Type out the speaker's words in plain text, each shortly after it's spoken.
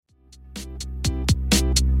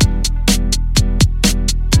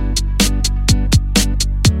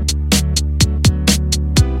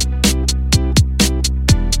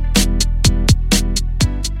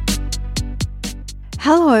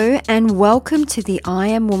and welcome to the I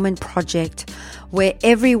Am Woman project, where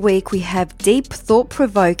every week we have deep,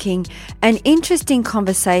 thought-provoking and interesting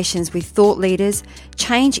conversations with thought leaders,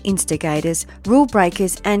 change instigators, rule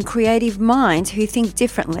breakers and creative minds who think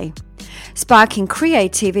differently, sparking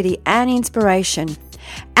creativity and inspiration.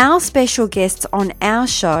 Our special guests on our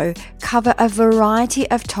show cover a variety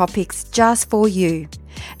of topics just for you,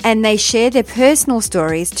 and they share their personal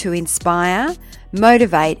stories to inspire,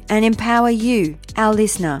 motivate and empower you, our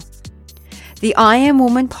listener. The I Am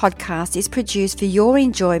Woman podcast is produced for your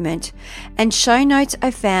enjoyment, and show notes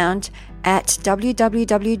are found at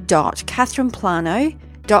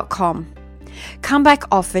www.catherineplano.com. Come back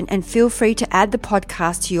often and feel free to add the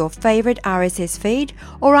podcast to your favourite RSS feed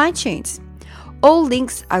or iTunes. All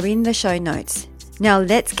links are in the show notes. Now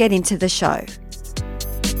let's get into the show.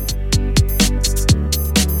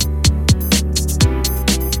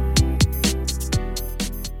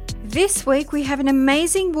 This week we have an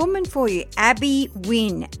amazing woman for you,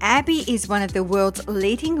 Wynne. Abby is one of the world's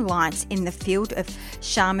leading lights in the field of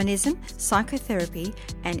shamanism, psychotherapy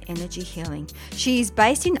and energy healing. She is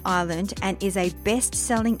based in Ireland and is a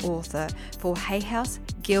best-selling author for Hay House,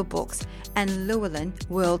 Gill Books and Llewellyn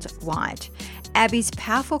worldwide. Abby's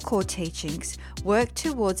powerful core teachings work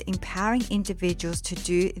towards empowering individuals to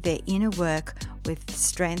do their inner work with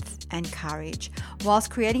strength and courage, whilst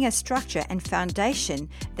creating a structure and foundation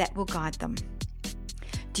that will guide them.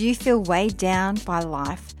 Do you feel weighed down by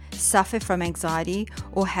life, suffer from anxiety,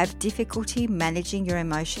 or have difficulty managing your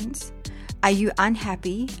emotions? Are you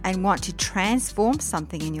unhappy and want to transform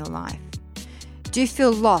something in your life? Do you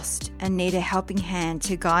feel lost and need a helping hand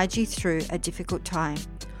to guide you through a difficult time?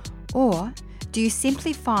 Or do you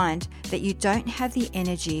simply find that you don't have the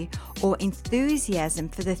energy or enthusiasm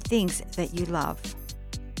for the things that you love?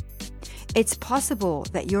 It's possible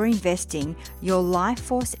that you're investing your life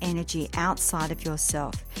force energy outside of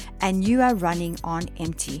yourself and you are running on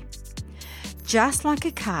empty. Just like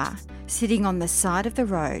a car sitting on the side of the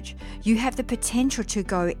road, you have the potential to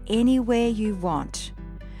go anywhere you want,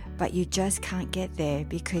 but you just can't get there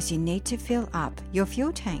because you need to fill up your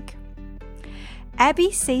fuel tank.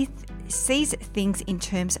 Abby sees things in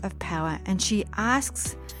terms of power, and she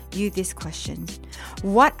asks you this question: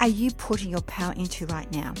 what are you putting your power into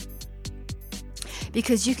right now?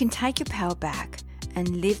 Because you can take your power back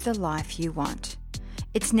and live the life you want.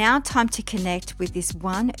 It's now time to connect with this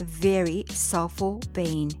one very soulful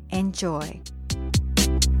being. Enjoy.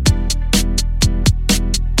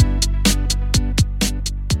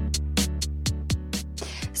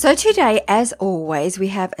 So today, as always, we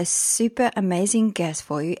have a super amazing guest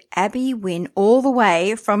for you, Wynne, all the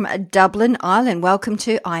way from Dublin, Ireland. Welcome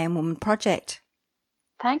to I Am Woman project.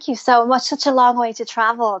 Thank you so much. Such a long way to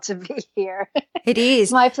travel to be here. It is.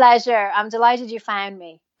 It's my pleasure. I'm delighted you found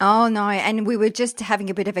me. Oh, no. And we were just having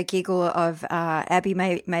a bit of a giggle of Abby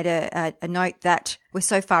made a note that we're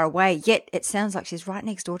so far away, yet it sounds like she's right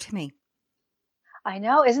next door to me. I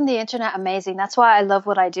know. Isn't the internet amazing? That's why I love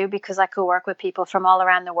what I do, because I could work with people from all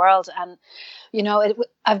around the world. And, you know,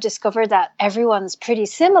 I've discovered that everyone's pretty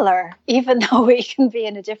similar, even though we can be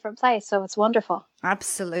in a different place. So it's wonderful.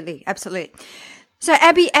 Absolutely. Absolutely. So,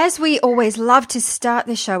 Abby, as we always love to start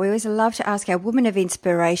the show, we always love to ask our woman of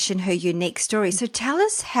inspiration her unique story. So tell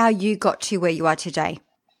us how you got to where you are today.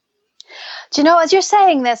 Do you know, as you're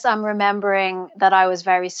saying this, I'm remembering that I was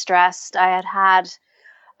very stressed. I had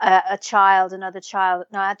another child.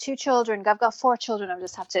 No, I had two children. I've got four children. I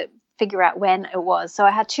just have to figure out when it was. So I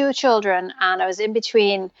had two children and I was in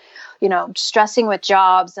between, you know, stressing with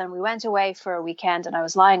jobs, and we went away for a weekend and I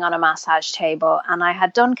was lying on a massage table, and I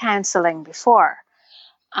had done counseling before.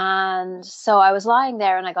 And so I was lying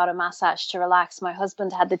there and I got a massage to relax. My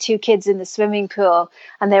husband had the two kids in the swimming pool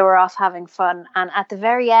and they were off having fun. And at the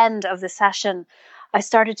very end of the session, I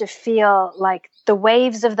started to feel like the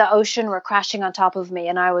waves of the ocean were crashing on top of me,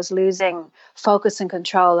 and I was losing focus and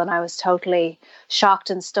control, and I was totally shocked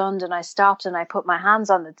and stunned. And I stopped and I put my hands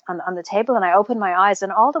on the table and I opened my eyes, and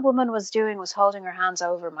all the woman was doing was holding her hands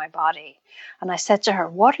over my body. And I said to her,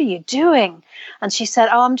 "What are you doing?" And she said,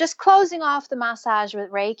 "Oh, I'm just closing off the massage with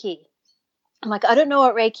Reiki." I'm like, "I don't know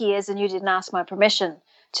what Reiki is, and you didn't ask my permission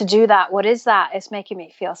to do that. What is that? It's making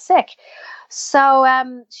me feel sick." So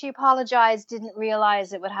she apologized, didn't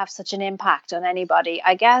realize it would have such an impact on anybody.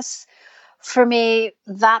 I guess for me,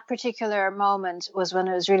 that particular moment was when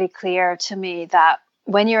it was really clear to me that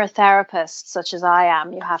when you're a therapist, such as I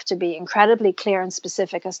am, you have to be incredibly clear and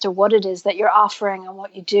specific as to what it is that you're offering and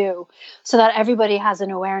what you do, so that everybody has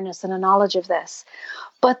an awareness and a knowledge of this.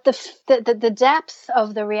 But the depth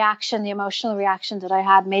of the reaction, the emotional reaction that I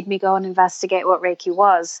had, made me go and investigate what Reiki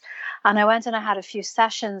was. And I went and I had a few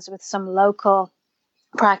sessions with some local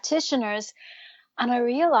practitioners. And I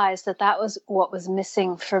realized that that was what was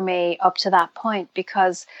missing for me up to that point,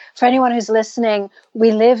 because for anyone who's listening,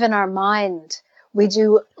 we live in our mind. We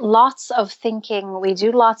do lots of thinking. We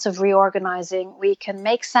do lots of reorganizing. We can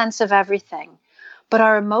make sense of everything. But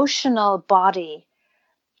our emotional body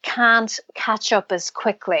can't catch up as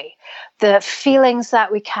quickly. The feelings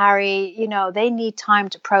that we carry, they need time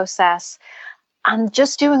to process. And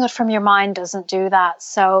just doing it from your mind doesn't do that.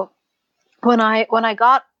 So when I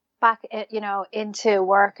got back, into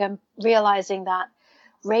work and realizing that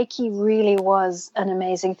Reiki really was an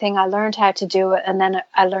amazing thing, I learned how to do it, and then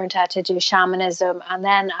I learned how to do shamanism, and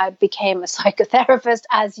then I became a psychotherapist,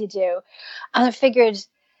 as you do. And I figured,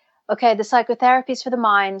 okay, the psychotherapy is for the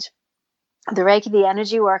mind, the Reiki, the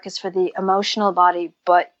energy work, is for the emotional body,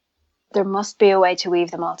 but there must be a way to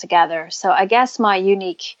weave them all together. So I guess my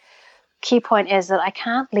unique key point is that I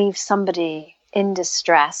can't leave somebody in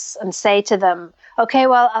distress and say to them, okay,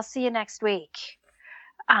 well, I'll see you next week,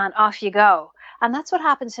 and off you go. And that's what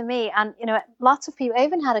happened to me. And, lots of people, I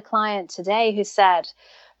even had a client today who said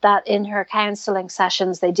that in her counseling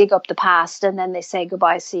sessions, they dig up the past and then they say,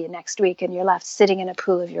 goodbye, see you next week. And you're left sitting in a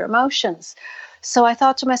pool of your emotions. So I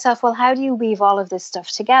thought to myself, well, how do you weave all of this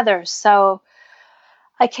stuff together? So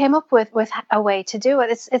I came up with a way to do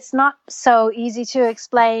it. It's not so easy to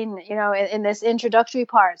explain, in this introductory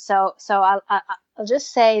part. So I'll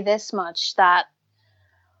just say this much, that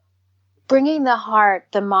bringing the heart,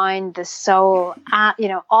 the mind, the soul,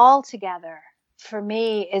 all together, for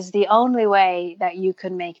me, is the only way that you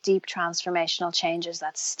can make deep transformational changes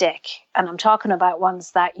that stick. And I'm talking about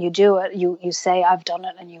ones that you do it, you say, I've done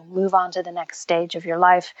it, and you move on to the next stage of your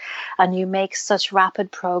life, and you make such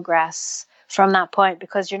rapid progress from that point,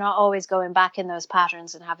 because you're not always going back in those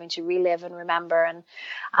patterns and having to relive and remember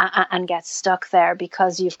and get stuck there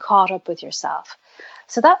because you've caught up with yourself.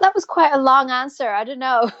 So that was quite a long answer. I don't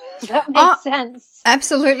know if that makes sense.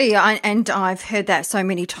 Absolutely. And I've heard that so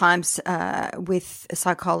many times with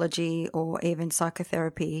psychology or even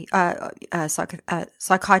psychotherapy,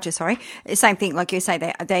 psychiatrists, sorry. Same thing, like you say,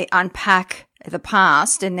 they unpack the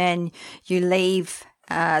past, and then you leave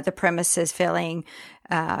the premises feeling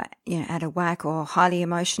out of whack or highly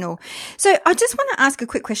emotional. So I just want to ask a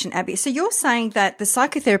quick question, Abby. So you're saying that the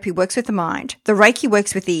psychotherapy works with the mind, the Reiki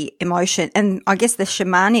works with the emotion, and I guess the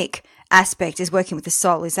shamanic aspect is working with the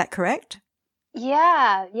soul. Is that correct?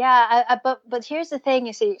 Yeah. But here's the thing,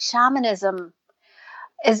 you see, shamanism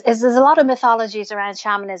is there's a lot of mythologies around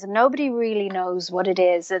shamanism. Nobody really knows what it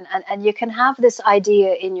is. And you can have this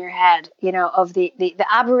idea in your head, of the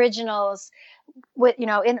Aboriginals with,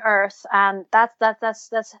 in Earth, and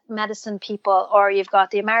that's medicine people, or you've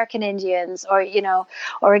got the American Indians, or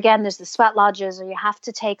again, there's the sweat lodges, or you have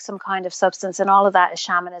to take some kind of substance, and all of that is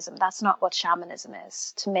shamanism. That's not what shamanism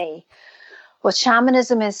is to me. What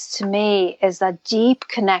shamanism is to me is that deep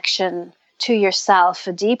connection to yourself,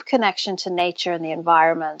 a deep connection to nature and the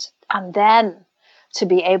environment, and then to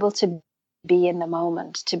be able to be in the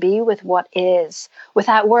moment, to be with what is,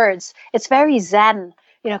 without words. It's very Zen.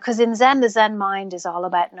 Because in Zen, the Zen mind is all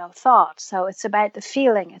about no thought. So it's about the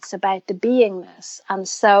feeling, it's about the beingness. And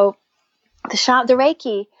so the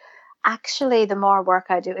Reiki, actually, the more work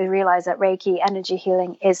I do, I realize that Reiki energy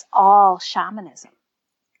healing is all shamanism.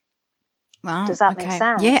 Wow. Does that make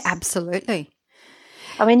sense? Yeah, absolutely.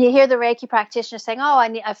 I mean, you hear the Reiki practitioner saying, "Oh,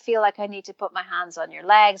 I feel like I need to put my hands on your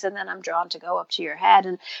legs, and then I'm drawn to go up to your head,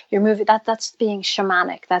 and you're moving." That's being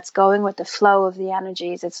shamanic. That's going with the flow of the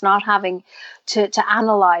energies. It's not having to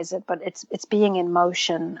analyze it, but it's being in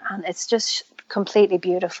motion, and it's just completely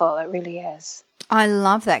beautiful. It really is. I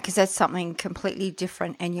love that, because that's something completely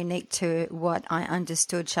different and unique to what I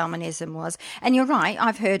understood shamanism was. And you're right.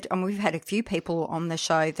 I've heard, and we've had a few people on the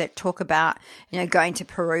show that talk about, going to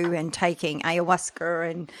Peru and taking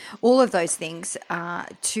ayahuasca and all of those things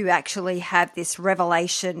to actually have this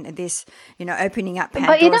revelation, this, opening up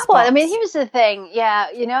Pandora's But you know what? box. I mean, here's the thing.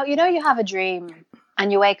 Yeah, you have a dream.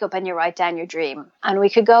 And you wake up and you write down your dream. And we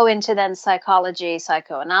could go into then psychology,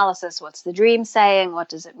 psychoanalysis. What's the dream saying? What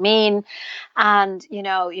does it mean? And,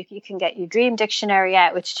 you can get your dream dictionary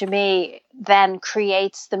out, which to me then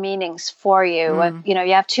creates the meanings for you.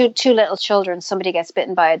 You have two little children. Somebody gets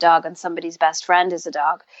bitten by a dog and somebody's best friend is a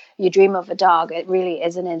dog. You dream of a dog. It really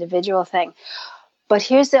is an individual thing. But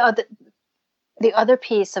here's the other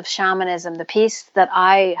piece of shamanism, the piece that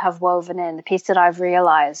I have woven in, the piece that I've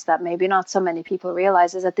realized that maybe not so many people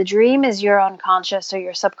realize, is that the dream is your unconscious or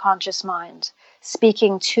your subconscious mind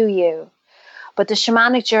speaking to you. But the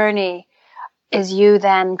shamanic journey is you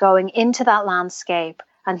then going into that landscape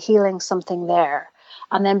and healing something there.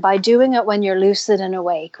 And then by doing it when you're lucid and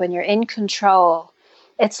awake, when you're in control,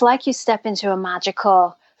 it's like you step into a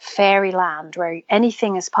magical fairyland where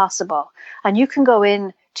anything is possible. And you can go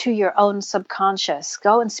in to your own subconscious,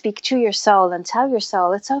 go and speak to your soul and tell your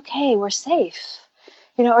soul, it's okay, we're safe,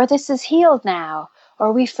 or this is healed now,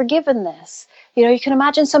 or we've forgiven this. You can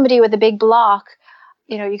imagine somebody with a big block.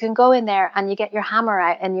 You can go in there and you get your hammer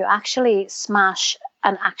out and you actually smash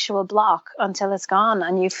an actual block until it's gone,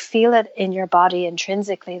 and you feel it in your body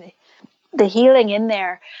intrinsically. The healing in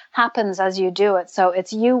there happens as you do it. So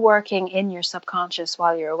it's you working in your subconscious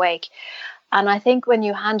while you're awake. And I think when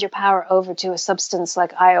you hand your power over to a substance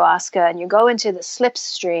like ayahuasca and you go into the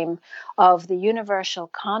slipstream of the universal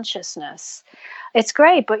consciousness, it's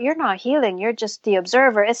great, but you're not healing. You're just the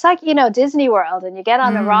observer. It's like, Disney World, and you get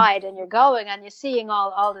on a ride and you're going and you're seeing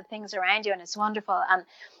all the things around you, and it's wonderful.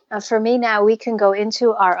 And for me now, we can go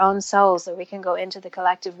into our own souls, or we can go into the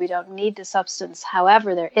collective. We don't need the substance.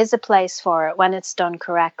 However, there is a place for it when it's done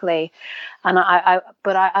correctly. And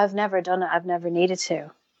I've never done it. I've never needed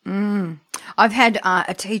to. I've had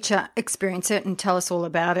a teacher experience it and tell us all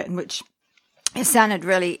about it, in which it sounded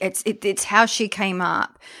really, it's how she came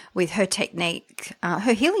up with her technique,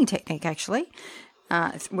 her healing technique actually,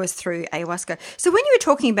 was through ayahuasca. So when you were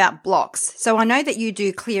talking about blocks, so I know that you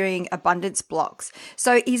do clearing abundance blocks.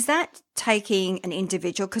 So is that taking an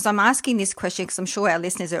individual, because I'm asking this question because I'm sure our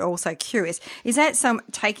listeners are also curious, is that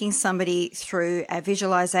taking somebody through a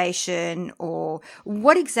visualization, or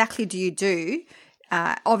what exactly do you do?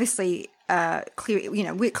 Obviously,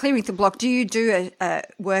 we're clearing the block. Do you do a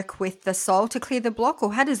work with the soul to clear the block,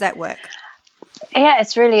 or how does that work? Yeah,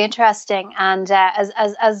 it's really interesting. And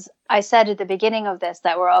as I said at the beginning of this,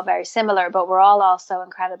 that we're all very similar, but we're all also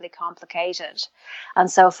incredibly complicated. And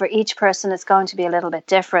so for each person, it's going to be a little bit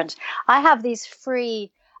different. I have these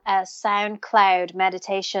free SoundCloud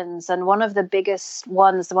meditations, and one of the biggest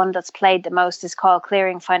ones, the one that's played the most, is called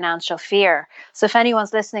Clearing Financial Fear. So if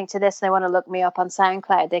anyone's listening to this and they want to look me up on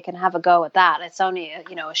SoundCloud, they can have a go at that. It's only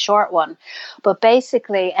a short one, but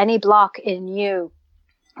basically any block in you,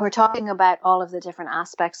 we're talking about all of the different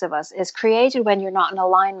aspects of us, is created when you're not in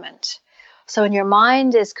alignment. So when your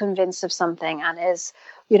mind is convinced of something and is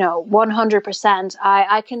 100%,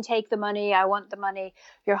 I can take the money, I want the money,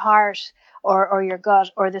 your heart or your gut,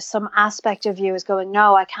 or there's some aspect of you is going,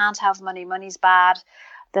 no, I can't have money, money's bad,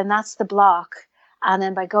 then that's the block. And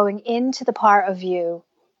then by going into the part of you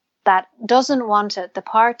that doesn't want it, the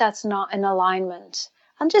part that's not in alignment,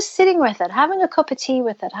 and just sitting with it, having a cup of tea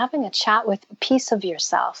with it, having a chat with a piece of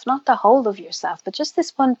yourself, not the whole of yourself, but just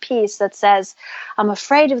this one piece that says, I'm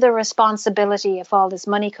afraid of the responsibility if all this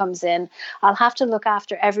money comes in. I'll have to look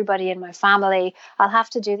after everybody in my family. I'll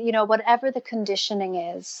have to do, whatever the conditioning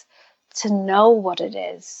is, to know what it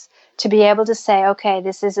is, to be able to say, okay,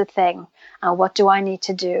 this is a thing. And what do I need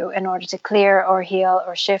to do in order to clear or heal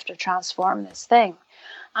or shift or transform this thing?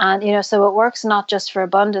 And, so it works not just for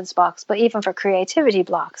abundance blocks, but even for creativity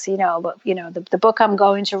blocks, the book I'm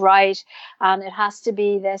going to write, and it has to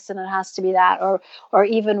be this and it has to be that, or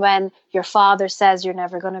even when your father says you're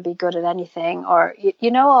never going to be good at anything, or,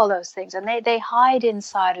 all those things, and they hide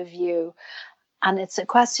inside of you. And it's a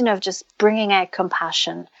question of just bringing out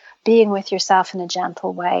compassion, being with yourself in a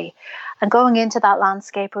gentle way, and going into that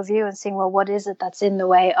landscape of you and seeing, well, what is it that's in the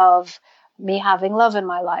way of me having love in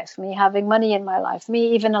my life, me having money in my life,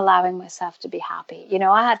 me even allowing myself to be happy.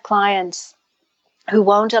 I had clients who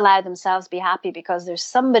won't allow themselves to be happy because there's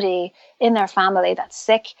somebody in their family that's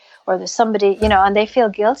sick, or there's somebody, and they feel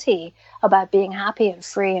guilty about being happy and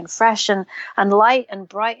free and fresh and light and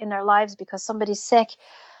bright in their lives because somebody's sick.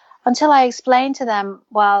 Until I explain to them,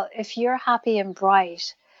 well, if you're happy and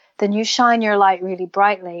bright, then you shine your light really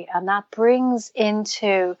brightly, and that brings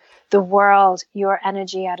into the world your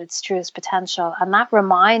energy at its truest potential, and that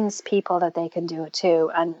reminds people that they can do it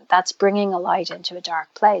too, and that's bringing a light into a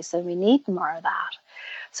dark place, and we need more of that.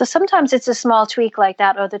 So sometimes it's a small tweak like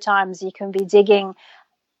that. Other times you can be digging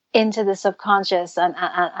into the subconscious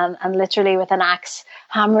and literally with an axe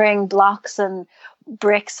hammering blocks and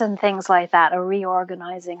bricks and things like that, or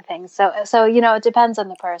reorganizing things. So it depends on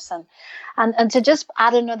the person. And to just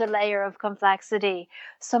add another layer of complexity,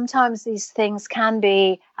 sometimes these things can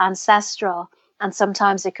be ancestral, and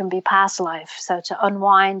sometimes it can be past life. So to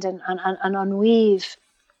unwind and unweave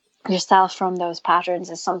yourself from those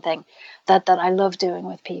patterns is something that I love doing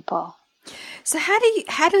with people. So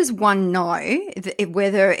how does one know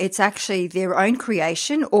whether it's actually their own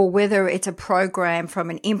creation, or whether it's a program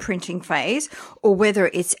from an imprinting phase, or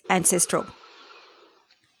whether it's ancestral?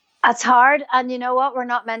 It's hard. And you know what? We're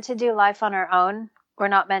not meant to do life on our own. We're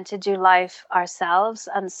not meant to do life ourselves.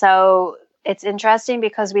 And so it's interesting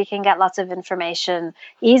because we can get lots of information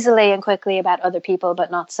easily and quickly about other people,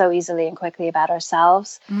 but not so easily and quickly about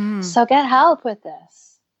ourselves. So get help with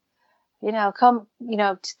this. Come,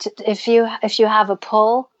 if you have a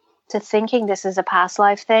pull to thinking this is a past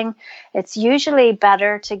life thing, it's usually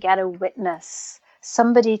better to get a witness,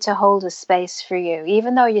 somebody to hold a space for you.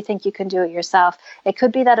 Even though you think you can do it yourself, it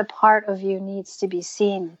could be that a part of you needs to be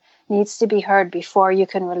seen, needs to be heard before you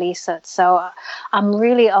can release it. So I'm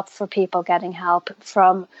really up for people getting help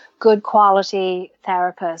from good quality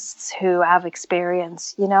therapists who have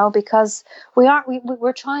experience, because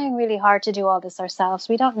we're trying really hard to do all this ourselves.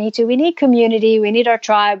 We don't need to. We need community, we need our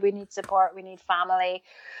tribe, we need support, we need family,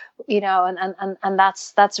 and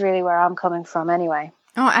that's really where I'm coming from anyway.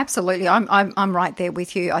 Oh, absolutely. I'm right there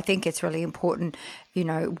with you. I think it's really important,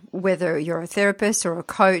 whether you're a therapist or a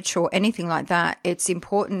coach or anything like that, it's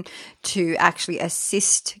important to actually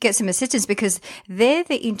get some assistance, because they're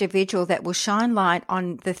the individual that will shine light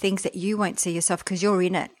on the things that you won't see yourself because you're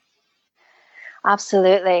in it.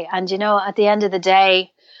 Absolutely. And, at the end of the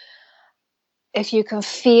day, if you can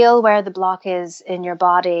feel where the block is in your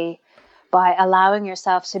body by allowing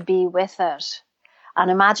yourself to be with it, and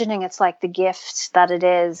imagining it's like the gift that it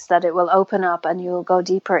is, that it will open up and you'll go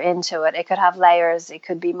deeper into it. It could have layers. It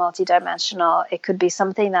could be multidimensional. It could be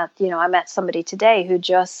something that, I met somebody today who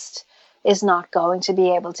just is not going to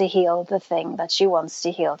be able to heal the thing that she wants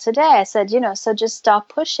to heal today. I said, so just stop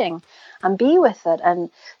pushing and be with it and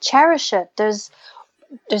cherish it. There's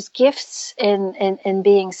gifts in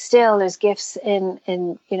being still. There's gifts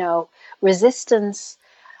in resistance,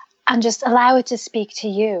 and just allow it to speak to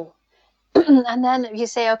you. And then you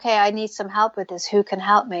say, okay, I need some help with this. Who can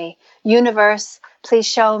help me? Universe, please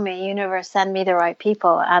show me. Universe, send me the right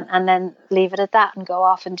people. And then leave it at that and go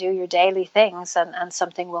off and do your daily things, and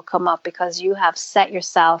something will come up because you have set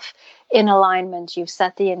yourself in alignment. You've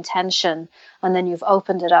set the intention, and then you've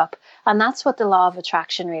opened it up. And that's what the law of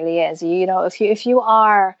attraction really is. If you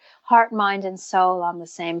are heart, mind, and soul on the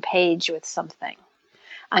same page with something,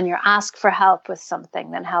 and you're asked for help with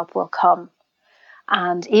something, then help will come.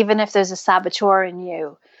 And even if there's a saboteur in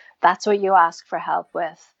you, that's what you ask for help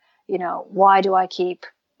with. Why do I keep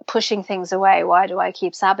pushing things away? Why do I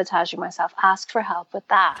keep sabotaging myself? Ask for help with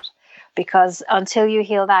that. Because until you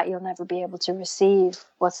heal that, you'll never be able to receive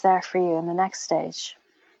what's there for you in the next stage.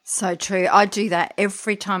 So true. I do that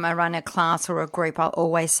every time I run a class or a group. I'll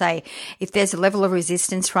always say, if there's a level of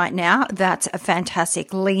resistance right now, that's a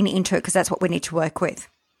fantastic. Lean into it, because that's what we need to work with.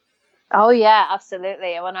 Oh, yeah,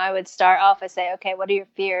 absolutely. And when I would start off, I say, okay, what are your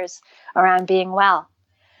fears around being well?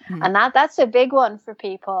 And that's a big one for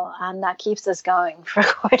people. And that keeps us going for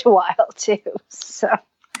quite a while too. So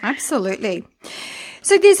absolutely.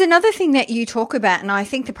 So there's another thing that you talk about, and I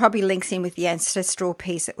think that probably links in with the ancestral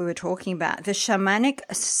piece that we were talking about, the shamanic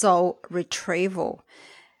soul retrieval.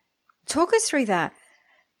 Talk us through that.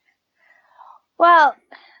 Well,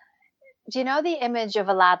 do you know the image of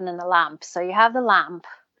Aladdin and the lamp? So you have the lamp,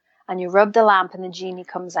 and you rub the lamp and the genie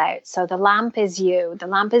comes out. So the lamp is you. The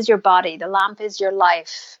lamp is your body. The lamp is your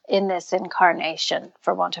life in this incarnation,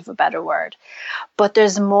 for want of a better word. But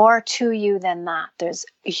there's more to you than that. There's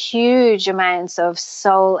huge amounts of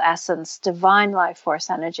soul essence, divine life force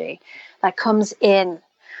energy that comes in.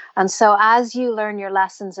 And so as you learn your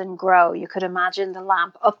lessons and grow, you could imagine the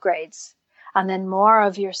lamp upgrades, and then more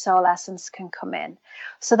of your soul essence can come in,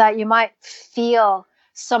 so that you might feel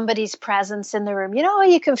somebody's presence in the room. You know how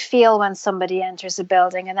you can feel when somebody enters a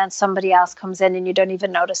building and then somebody else comes in and you don't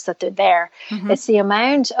even notice that they're there. It's the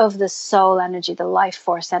amount of the soul energy, the life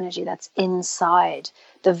force energy that's inside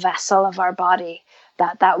the vessel of our body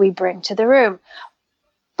that we bring to the room.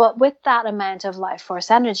 But with that amount of life force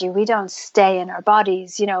energy, we don't stay in our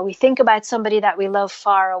bodies. We think about somebody that we love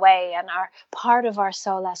far away, and our part of our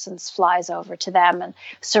soul essence flies over to them and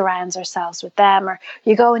surrounds ourselves with them. Or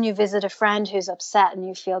you go and you visit a friend who's upset and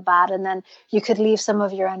you feel bad, and then you could leave some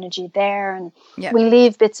of your energy there. And we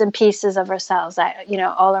leave bits and pieces of ourselves out,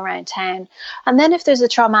 all around town. And then if there's a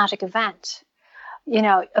traumatic event,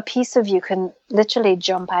 a piece of you can literally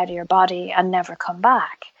jump out of your body and never come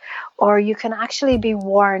back. Or you can actually be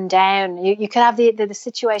worn down. You can have the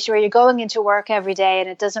situation where you're going into work every day and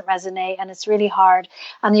it doesn't resonate and it's really hard.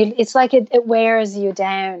 And it's like it wears you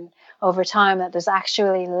down over time, that there's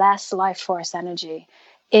actually less life force energy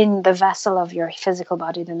in the vessel of your physical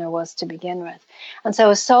body than there was to begin with. And so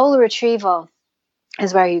a soul retrieval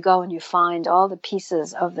is where you go and you find all the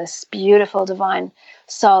pieces of this beautiful divine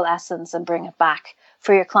soul essence and bring it back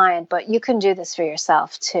for your client. But you can do this for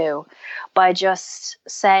yourself too, by just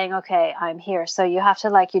saying, okay, I'm here. So you have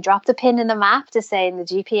to you drop the pin in the map to say in the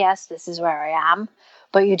GPS, this is where I am,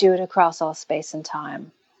 but you do it across all space and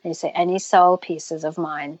time. And you say, any soul pieces of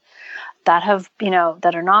mine that have,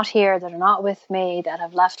 that are not here, that are not with me, that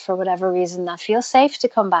have left for whatever reason, that feel safe to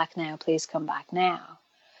come back now, please come back now.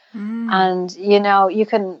 And, you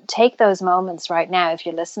can take those moments right now, if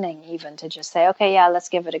you're listening, even to just say, okay, yeah, let's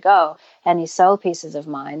give it a go. Any soul pieces of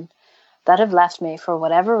mine that have left me for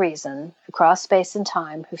whatever reason across space and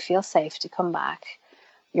time who feel safe to come back,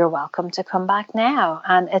 you're welcome to come back now.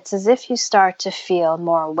 And it's as if you start to feel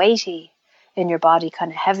more weighty in your body,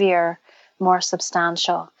 kind of heavier, more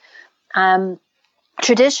substantial.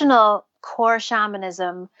 Traditional core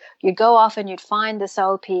shamanism, you'd go off and you'd find the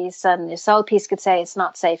soul piece, and your soul piece could say it's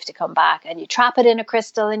not safe to come back, and you trap it in a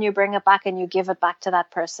crystal and you bring it back and you give it back to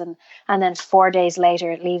that person, and then 4 days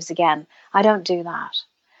later it leaves again. I don't do that.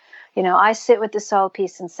 I sit with the soul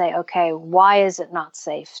piece and say, okay, why is it not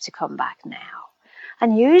safe to come back now?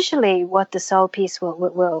 And usually what the soul piece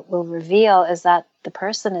will reveal is that the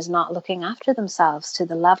person is not looking after themselves to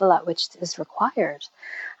the level at which is required.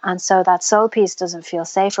 And so that soul piece doesn't feel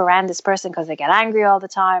safe around this person because they get angry all the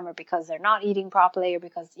time, or because they're not eating properly, or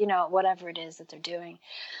because, whatever it is that they're doing.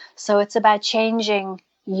 So it's about changing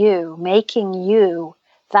you, making you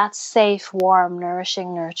that safe, warm,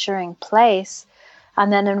 nourishing, nurturing place,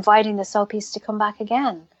 and then inviting the soul piece to come back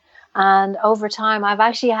again. And over time, I've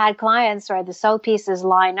actually had clients where the soul pieces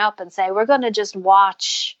line up and say, we're going to just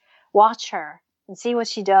watch her and see what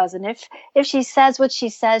she does. And if she says what she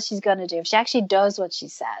says she's going to do, if she actually does what she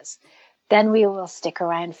says, then we will stick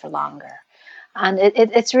around for longer. And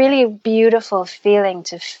it's really a beautiful feeling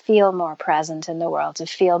to feel more present in the world, to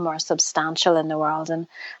feel more substantial in the world. And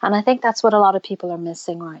I think that's what a lot of people are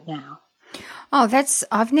missing right now. Oh,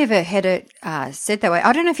 I've never heard it said that way.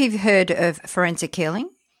 I don't know if you've heard of forensic healing.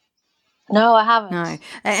 No, I haven't. No,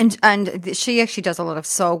 and she actually does a lot of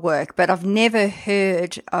soul work, but I've never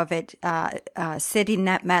heard of it said in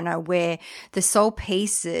that manner, where the soul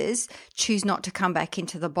pieces choose not to come back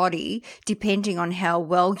into the body depending on how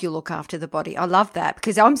well you look after the body. I love that,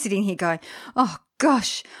 because I'm sitting here going, oh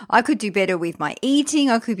gosh, I could do better with my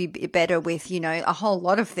eating. I could be better with, a whole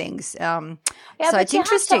lot of things. So it's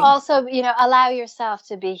interesting. You have to also, allow yourself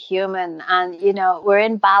to be human, and, we're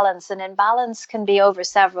in balance, and imbalance can be over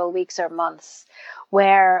several weeks or months,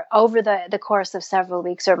 where over the course of several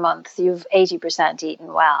weeks or months, you've 80%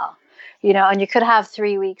 eaten well, and you could have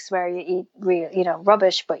 3 weeks where you eat real,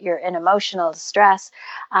 rubbish, but you're in emotional stress,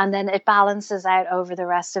 and then it balances out over the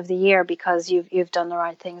rest of the year because you've done the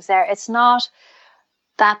right things there. It's not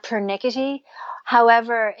that pernickety.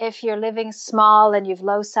 However, if you're living small and you've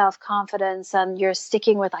low self-confidence and you're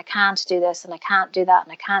sticking with, I can't do this and I can't do that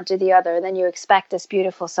and I can't do the other, and then you expect this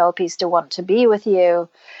beautiful soul piece to want to be with you,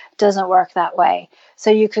 it doesn't work that way.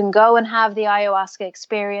 So you can go and have the ayahuasca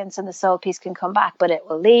experience and the soul piece can come back, but it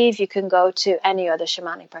will leave. You can go to any other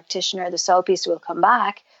shamanic practitioner, the soul piece will come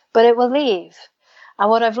back, but it will leave. And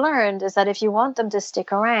what I've learned is that if you want them to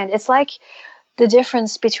stick around, it's like the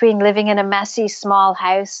difference between living in a messy small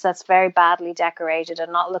house that's very badly decorated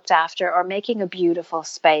and not looked after, or making a beautiful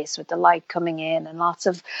space with the light coming in and lots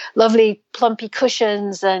of lovely plumpy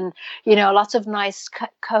cushions and, lots of nice,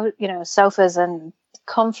 sofas and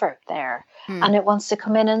comfort there. And it wants to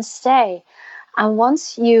come in and stay. And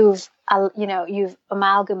once you've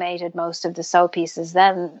amalgamated most of the soul pieces,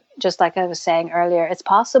 then just like I was saying earlier, it's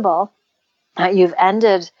possible that you've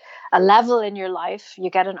ended a level in your life, you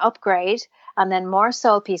get an upgrade, and then more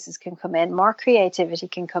soul pieces can come in, more creativity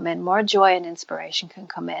can come in, more joy and inspiration can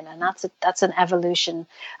come in. And that's an evolution.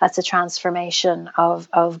 That's a transformation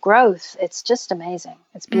of growth. It's just amazing.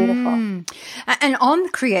 It's beautiful. And on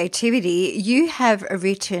creativity, you have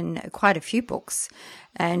written quite a few books.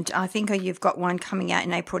 And I think you've got one coming out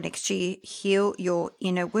in April next year, Heal Your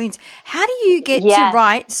Inner Wounds. How do you get to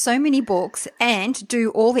write so many books and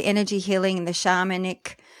do all the energy healing and the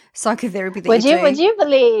shamanic psychotherapy that you do?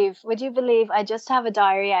 Would you believe I just have a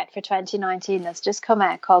diary out for 2019 that's just come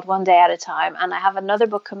out called One Day at a Time, and I have another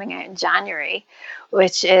book coming out in January,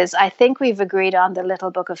 which is, I think we've agreed on the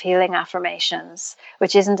Little Book of Healing Affirmations,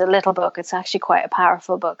 which isn't a little book, it's actually quite a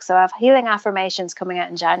powerful book. So I have Healing Affirmations coming out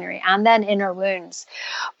in January, and then Inner Wounds.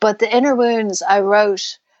 But the Inner Wounds I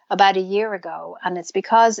wrote about a year ago, and it's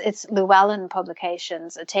because it's Llewellyn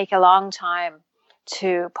Publications. It take a long time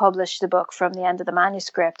to publish the book from the end of the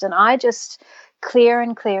manuscript, and I just clear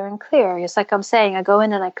and clear and clear. It's like I'm saying, I go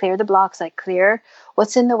in and I clear the blocks, I clear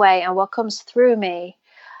what's in the way, and what comes through me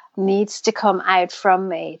needs to come out from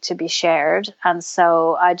me to be shared. And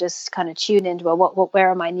so I just kind of tune into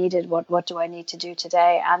where am I needed, what do I need to do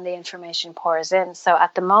today, and the information pours in. So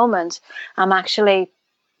at the moment I'm actually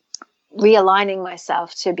realigning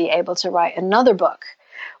myself to be able to write another book.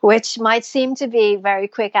 which might seem to be very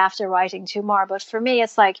quick after writing two more. But for me,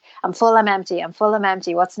 it's like, I'm full, I'm empty, I'm full, I'm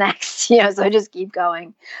empty. What's next? So I just keep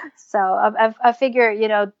going. So I figure,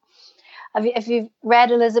 if you've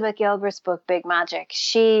read Elizabeth Gilbert's book, Big Magic,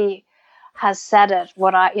 she has said it,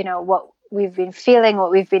 what we've been feeling,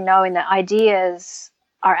 what we've been knowing, that ideas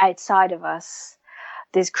are outside of us.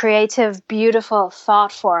 These creative, beautiful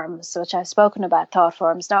thought forms, which I've spoken about thought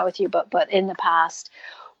forms, not with you, but in the past,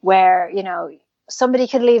 where, somebody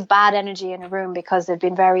could leave bad energy in a room because they've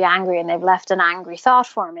been very angry and they've left an angry thought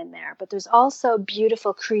form in there. But there's also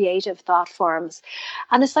beautiful, creative thought forms.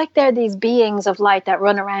 And it's like they're these beings of light that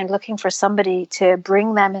run around looking for somebody to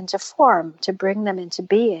bring them into form, to bring them into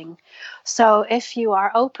being. So if you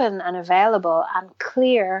are open and available and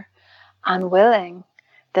clear and willing,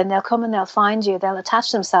 then they'll come and they'll find you, they'll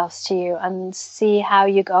attach themselves to you and see how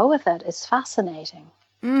you go with it. It's fascinating.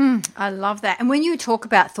 I love that. And when you talk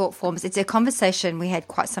about thought forms, it's a conversation we had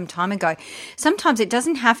quite some time ago. Sometimes it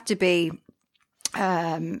doesn't have to be,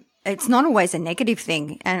 it's not always a negative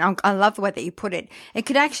thing. And I love the way that you put it. It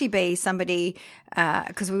could actually be somebody,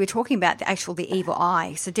 because we were talking about the evil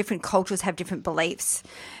eye. So different cultures have different beliefs.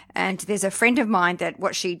 And there's a friend of mine that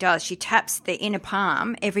what she does, she taps the inner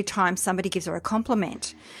palm every time somebody gives her a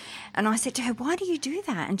compliment. And I said to her, why do you do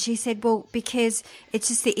that? And she said, well, because it's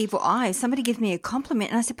just the evil eye. Somebody gives me a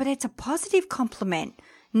compliment. And I said, but it's a positive compliment,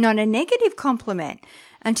 not a negative compliment.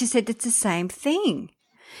 And she said, it's the same thing.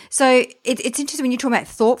 So it's interesting when you talk about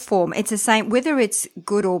thought form. It's the same, whether it's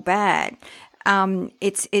good or bad.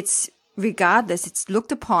 It's regardless, it's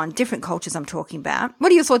looked upon, different cultures I'm talking about.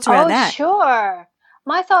 What are your thoughts around that? Sure.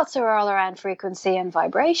 My thoughts are all around frequency and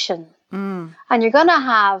vibration. And you're going to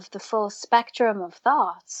have the full spectrum of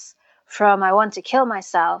thoughts, from I want to kill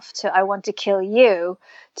myself to I want to kill you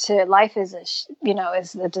to life is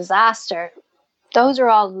a disaster. Those are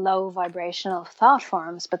all low vibrational thought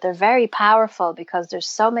forms, but they're very powerful because there's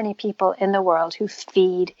so many people in the world who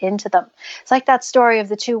feed into them. It's like that story of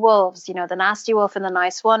the two wolves, the nasty wolf and the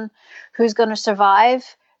nice one. Who's going to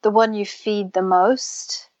survive? The one you feed the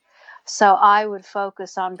most. So I would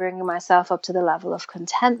focus on bringing myself up to the level of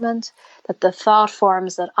contentment, that the thought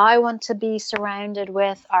forms that I want to be surrounded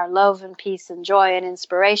with are love and peace and joy and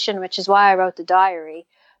inspiration, which is why I wrote the diary,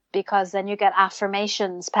 because then you get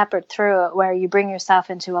affirmations peppered through it where you bring yourself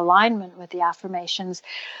into alignment with the affirmations.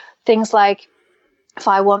 Things like, if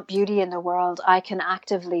I want beauty in the world, I can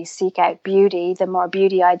actively seek out beauty. The more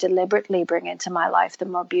beauty I deliberately bring into my life, the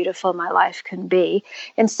more beautiful my life can be.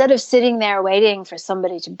 Instead of sitting there waiting for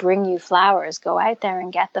somebody to bring you flowers, go out there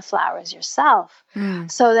and get the flowers yourself.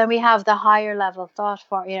 So then we have the higher level thought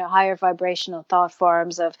form, higher vibrational thought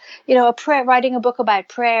forms of, writing a book about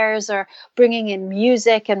prayers, or bringing in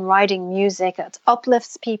music and writing music that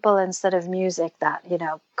uplifts people instead of music that,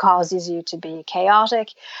 causes you to be chaotic.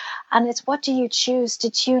 And it's, what do you choose to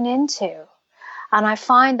tune into? And I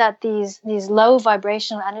find that these low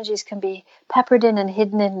vibrational energies can be peppered in and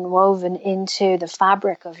hidden in and woven into the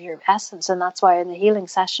fabric of your essence. And that's why in the healing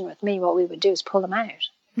session with me, what we would do is pull them out.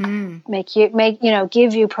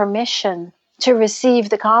 Give you permission to receive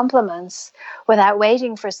the compliments without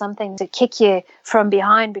waiting for something to kick you from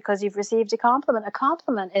behind because you've received a compliment. A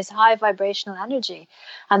compliment is high vibrational energy.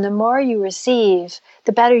 And the more you receive,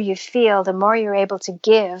 the better you feel, the more you're able to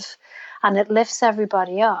give, and it lifts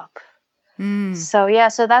everybody up. So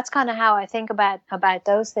that's kind of how I think about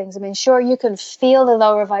those things. I mean, sure, you can feel the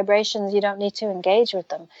lower vibrations. You don't need to engage with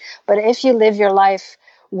them. But if you live your life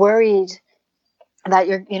worried that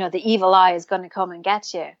the evil eye is going to come and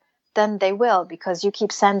get you, then they will, because you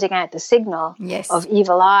keep sending out the signal of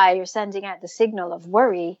evil eye. You're sending out the signal of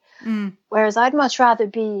worry. Whereas I'd much rather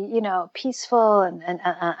be, peaceful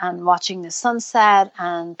and watching the sunset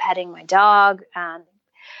and petting my dog. And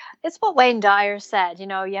it's what Wayne Dyer said, you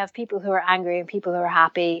have people who are angry and people who are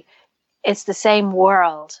happy. It's the same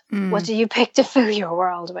world. What do you pick to fill your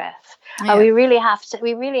world with? We really have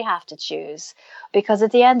to choose, because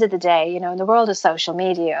at the end of the day, in the world of social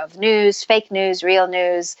media, of news, fake news, real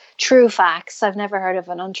news, true facts. I've never heard of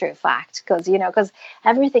an untrue fact, because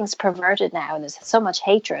everything's perverted now and there's so much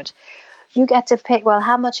hatred. You get to pick, well,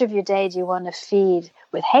 how much of your day do you want to feed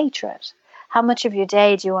with hatred? How much of your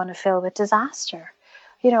day do you want to fill with disaster?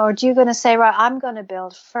 Or do you going to say, right, I'm going to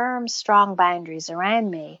build firm, strong boundaries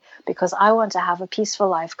around me because I want to have a peaceful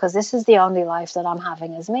life, because this is the only life that I'm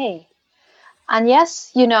having as me. And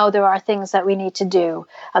yes, there are things that we need to do.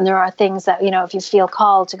 And there are things that, if you feel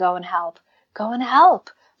called to go and help, go and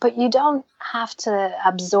help. But you don't have to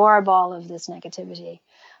absorb all of this negativity.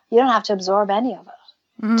 You don't have to absorb any of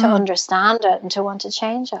it to understand it and to want to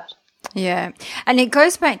change it. Yeah, and it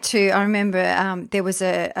goes back to, I remember there was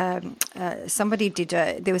there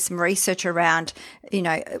was some research around,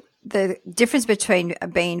 the difference between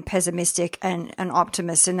being pessimistic and an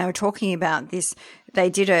optimist, and they were talking about this. They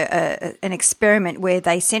did an experiment where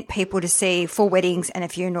they sent people to see 4 weddings and a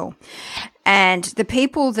funeral. And the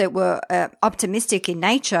people that were optimistic in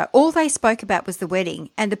nature, all they spoke about was the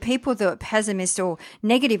wedding. And the people that were pessimist or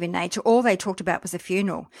negative in nature, all they talked about was the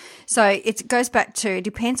funeral. So it goes back to, it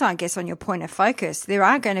depends, I guess, on your point of focus. There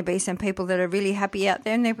are going to be some people that are really happy out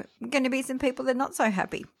there, and there are going to be some people that are not so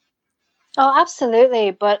happy. Oh,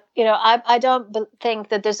 absolutely. But, I don't think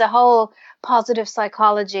that there's a whole positive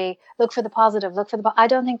psychology. Look for the positive, I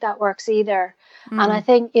don't think that works either. And I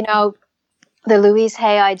think, the Louise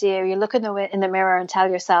Hay idea, you look in the mirror and tell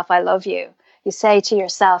yourself, I love you. You say to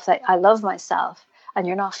yourself that I love myself, and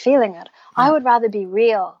you're not feeling it. I would rather be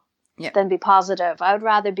real than be positive. I would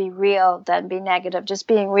rather be real than be negative. Just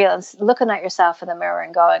being real and looking at yourself in the mirror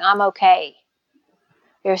and going, I'm okay.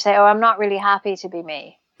 You say, oh, I'm not really happy to be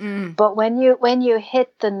me. But when you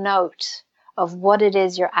hit the note of what it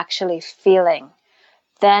is you're actually feeling,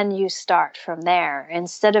 then you start from there.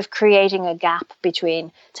 Instead of creating a gap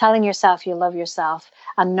between telling yourself you love yourself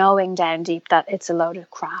and knowing down deep that it's a load of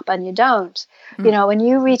crap, and you don't. When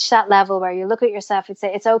you reach that level where you look at yourself and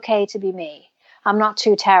say, it's okay to be me. I'm not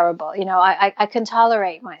too terrible. I can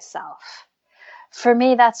tolerate myself. For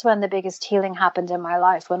me, that's when the biggest healing happened in my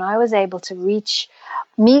life, when I was able to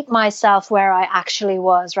meet myself where I actually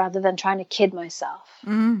was, rather than trying to kid myself.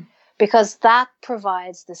 Because that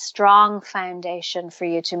provides the strong foundation for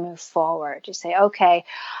you to move forward. You say, okay,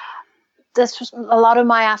 a lot of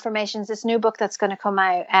my affirmations, this new book that's going to come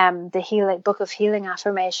out, the Book of Healing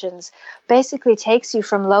Affirmations, basically takes you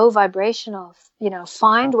from low vibrational,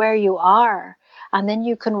 find where you are, and then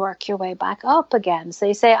you can work your way back up again. So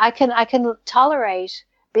you say, I can tolerate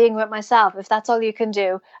being with myself. If that's all you can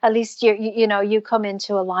do, at least you come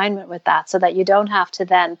into alignment with that, so that you don't have to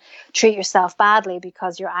then treat yourself badly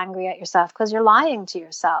because you're angry at yourself, because you're lying to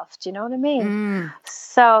yourself. Do you know what I mean?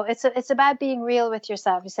 So it's about being real with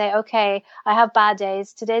yourself. You say, okay, I have bad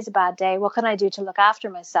days. Today's a bad day. What can I do to look after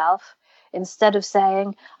myself? Instead of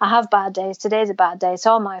saying, I have bad days. Today's a bad day. It's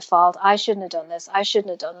all my fault. I shouldn't have done this. I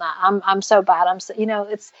shouldn't have done that. I'm so bad.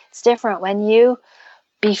 It's different when you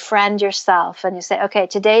befriend yourself and you say, okay,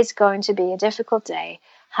 today's going to be a difficult day.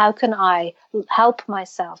 How can I help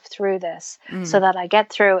myself through this so that I get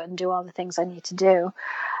through it and do all the things I need to do?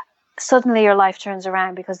 Suddenly your life turns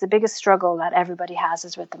around, because the biggest struggle that everybody has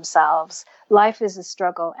is with themselves. Life is a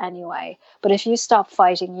struggle anyway. But if you stop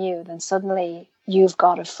fighting you, then suddenly you've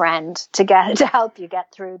got a friend to help you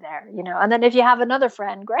get through there, And then if you have another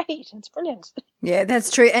friend, great, it's brilliant. Yeah, that's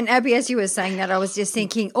true. And Abby, as you were saying that, I was just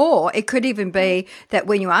thinking, or it could even be that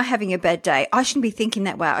when you are having a bad day, I shouldn't be thinking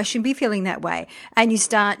that way. I shouldn't be feeling that way. And you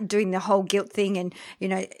start doing the whole guilt thing and,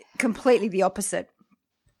 completely the opposite.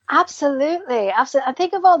 Absolutely. I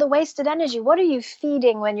think of all the wasted energy. What are you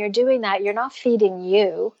feeding when you're doing that? You're not feeding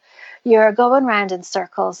you. You're going around in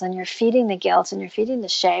circles, and you're feeding the guilt, and you're feeding the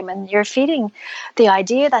shame, and you're feeding the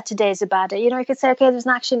idea that today's a bad day. You could say, okay, there's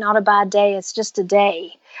actually not a bad day. It's just a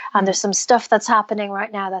day. And there's some stuff that's happening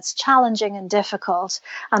right now that's challenging and difficult.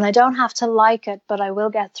 And I don't have to like it, but I will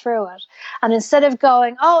get through it. And instead of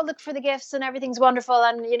going, oh, look for the gifts and everything's wonderful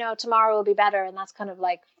and, tomorrow will be better. And that's kind of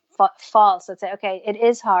like false. I'd say, okay, it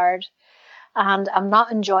is hard and I'm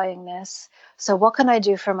not enjoying this. So what can I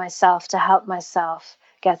do for myself to help myself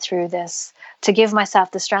get through this, to give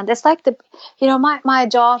myself the strength? It's like my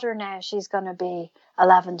daughter now, she's going to be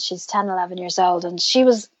 11. She's 10, 11 years old. And she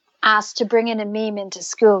was asked to bring in a meme into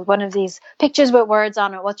school, one of these pictures with words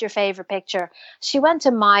on it. What's your favorite picture? She went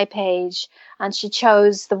to my page and she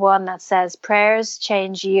chose the one that says, prayers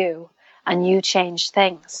change you and you change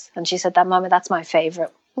things. And she said, that moment, that's my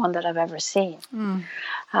favorite one that I've ever seen. And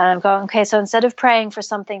I'm going, okay, so instead of praying for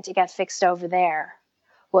something to get fixed over there,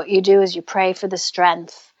 what you do is you pray for the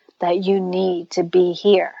strength that you need to be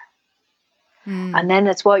here. And then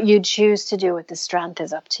it's what you choose to do with the strength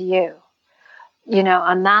is up to you.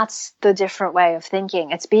 And that's the different way of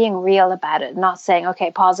thinking. It's being real about it, not saying,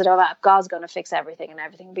 okay, positive, God's going to fix everything and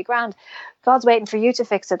everything will be grand. God's waiting for you to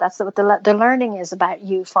fix it. That's what the learning is about,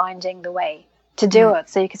 you finding the way to do it.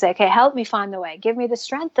 So you can say, okay, help me find the way. Give me the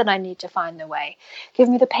strength that I need to find the way. Give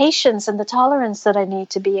me the patience and the tolerance that I need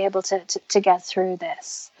to be able to get through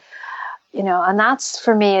this. And that's,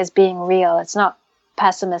 for me, is being real. It's not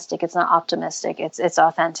pessimistic. It's not optimistic. It's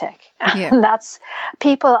authentic. Yeah. And that's,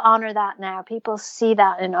 people honor that now. People see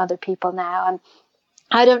that in other people now. And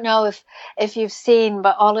I don't know if you've seen,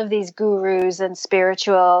 but all of these gurus and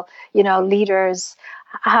spiritual, leaders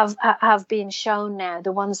have been shown now,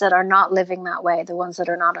 the ones that are not living that way, the ones that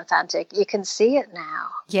are not authentic, you can see it now.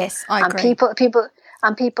 Yes, I And agree.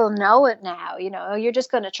 people know it now. You're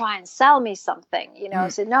just going to try and sell me something,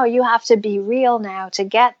 so no, you have to be real now to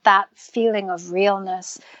get that feeling of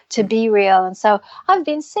realness, to be real. And so I've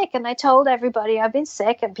been sick, and I told everybody I've been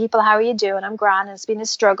sick, and people, how are you doing? I'm grand, and it's been a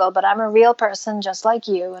struggle, but I'm a real person just like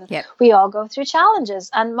you, and we all go through challenges.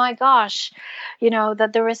 And my gosh,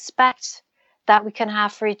 that the respect that we can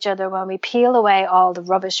have for each other when we peel away all the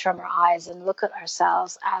rubbish from our eyes and look at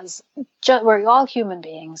ourselves as we're all human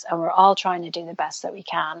beings, and we're all trying to do the best that we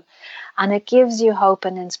can. And it gives you hope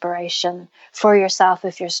and inspiration for yourself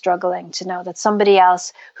if you're struggling, to know that somebody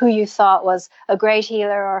else who you thought was a great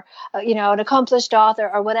healer or an accomplished author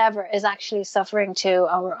or whatever is actually suffering too,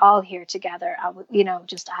 and we're all here together, and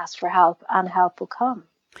just ask for help, and help will come.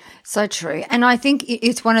 So true. And I think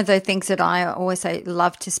it's one of the things that I always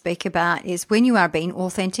love to speak about is when you are being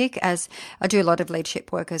authentic, as I do a lot of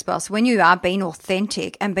leadership work as well. So when you are being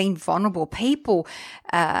authentic and being vulnerable, people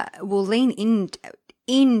will lean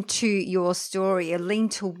into your story or lean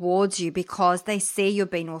towards you because they see you're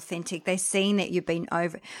being authentic. They've seen that you've been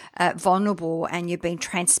vulnerable and you've been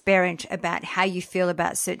transparent about how you feel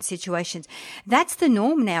about certain situations. That's the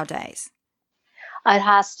norm nowadays. It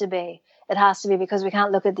has to be. It has to be, because we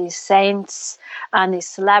can't look at these saints and these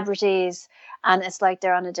celebrities and it's like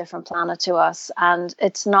they're on a different planet to us. And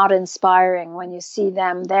it's not inspiring when you see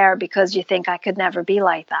them there, because you think, I could never be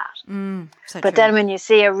like that. But then when you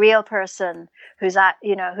see a real person who's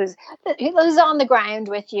who's on the ground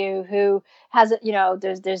with you, who has,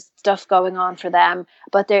 there's stuff going on for them,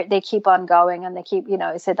 but they keep on going, and they keep,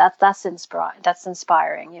 say that's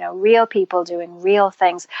inspiring, real people doing real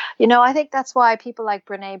things. I think that's why people like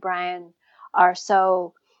Brene Brown are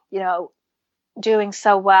so, doing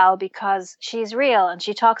so well, because she's real, and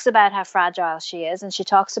she talks about how fragile she is, and she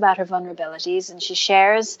talks about her vulnerabilities, and she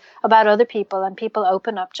shares about other people, and people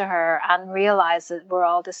open up to her and realize that we're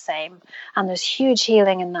all the same. And there's huge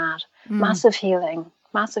healing in that. Massive healing.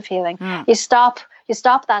 You stop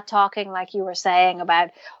that talking, like you were saying,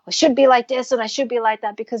 about I should be like this and I should be like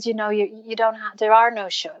that, because you don't have, there are no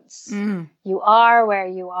shoulds. You are where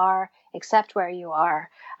you are, accept where you are,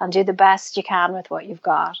 and do the best you can with what you've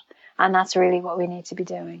got. And that's really what we need to be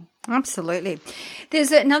doing. Absolutely.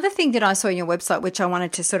 There's another thing that I saw on your website, which I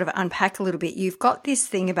wanted to sort of unpack a little bit. You've got this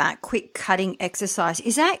thing about quick cutting exercise.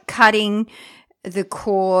 Is that cutting the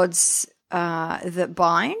cords that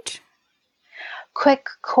bind? Quick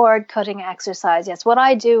cord cutting exercise. Yes. What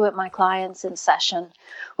I do with my clients in session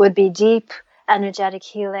would be deep energetic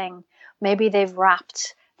healing. Maybe they've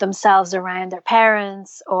wrapped themselves around their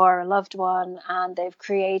parents or a loved one, and they've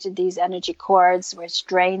created these energy cords which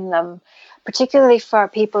drain them, particularly for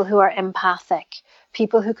people who are empathic,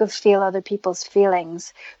 people who could feel other people's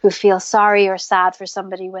feelings, who feel sorry or sad for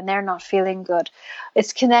somebody when they're not feeling good.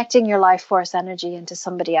 It's connecting your life force energy into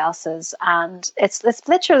somebody else's, and it's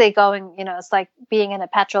literally going, it's like being in a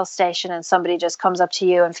petrol station and somebody just comes up to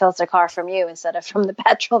you and fills their car from you instead of from the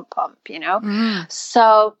petrol pump,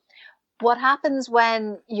 So what happens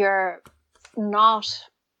when you're not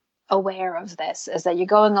aware of this is that you're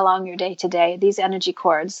going along your day to day, these energy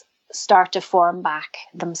cords start to form back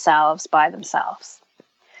themselves by themselves.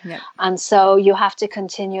 Yeah. And so you have to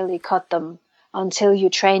continually cut them until you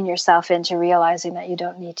train yourself into realizing that you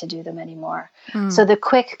don't need to do them anymore. So the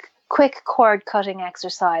quick cord cutting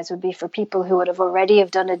exercise would be for people who would have already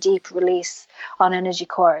done a deep release on energy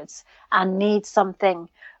cords and need something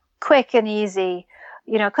quick and easy,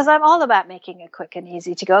 because I'm all about making it quick and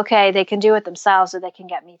easy to go, okay, they can do it themselves or they can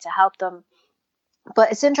get me to help them.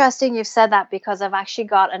 But it's interesting you've said that, because I've actually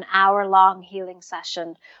got an hour-long healing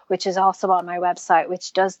session, which is also on my website,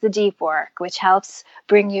 which does the deep work, which helps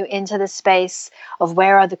bring you into the space of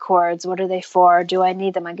where are the cords, what are they for, do I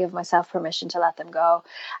need them, I give myself permission to let them go.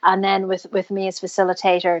 And then with me as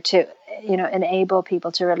facilitator to, enable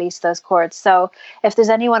people to release those cords. So if there's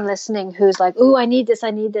anyone listening who's like, oh, I need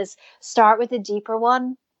this, start with a deeper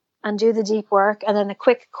one and do the deep work. And then the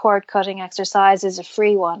quick cord cutting exercise is a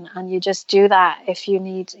free one. And you just do that if you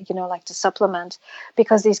need, like to supplement,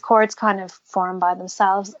 because these cords kind of form by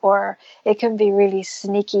themselves, or it can be really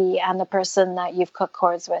sneaky. And the person that you've cut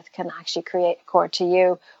cords with can actually create a cord to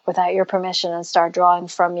you without your permission and start drawing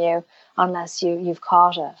from you unless you've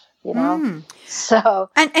caught it.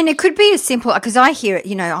 So and it could be as simple, because I hear it,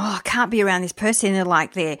 I can't be around this person. They're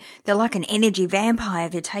like an energy vampire.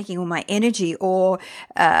 They're taking all my energy, or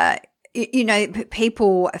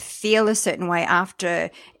people feel a certain way after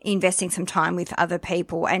investing some time with other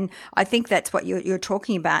people. And I think that's what you're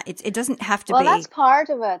talking about. It doesn't have to be. Well, that's part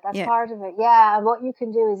of it. That's Yeah. part of it. Yeah. And what you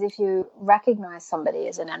can do is if you recognize somebody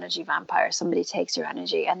as an energy vampire, somebody takes your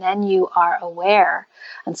energy, and then you are aware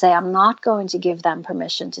and say, I'm not going to give them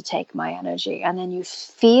permission to take my energy. And then you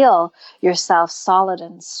feel yourself solid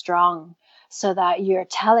and strong. So that you're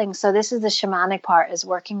telling, so this is the shamanic part, is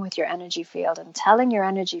working with your energy field and telling your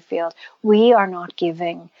energy field, we are not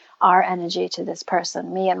giving our energy to this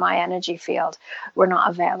person, me and my energy field, we're not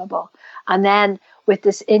available. And then with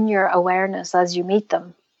this in your awareness, as you meet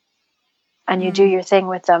them and you do your thing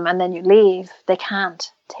with them and then you leave, they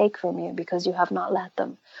can't take from you because you have not let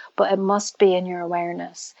them. But it must be in your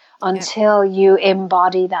awareness until you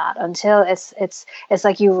embody that, until it's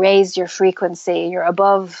like you raised your frequency, you're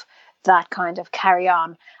above that kind of carry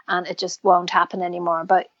on, and it just won't happen anymore.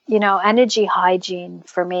 But energy hygiene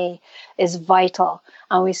for me is vital,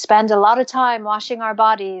 and we spend a lot of time washing our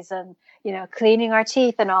bodies and cleaning our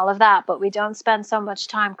teeth and all of that, but we don't spend so much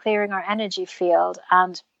time clearing our energy field.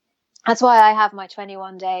 And that's why I have my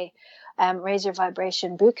 21-day Raise Your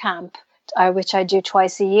Vibration boot camp, which I do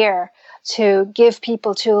twice a year, to give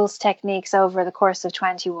people tools, techniques over the course of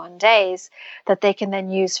 21 days that they can then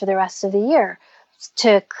use for the rest of the year,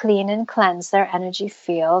 to clean and cleanse their energy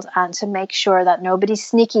field, and to make sure that nobody's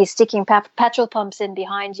sneaky sticking petrol pumps in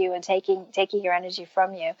behind you and taking your energy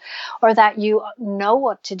from you, or that you know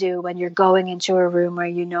what to do when you're going into a room where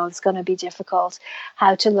it's going to be difficult,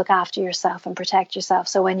 how to look after yourself and protect yourself.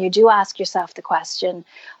 So when you do ask yourself the question,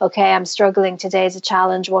 okay, I'm struggling, today's a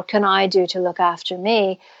challenge, what can I do to look after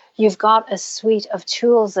me? You've got a suite of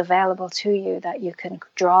tools available to you that you can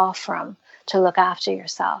draw from to look after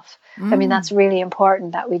yourself. I mean, that's really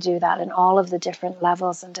important that we do that in all of the different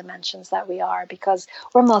levels and dimensions that we are, because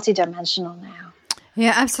we're multidimensional now.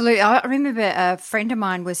 Yeah, absolutely. I remember a friend of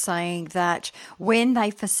mine was saying that when they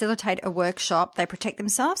facilitate a workshop, they protect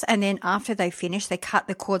themselves, and then after they finish, they cut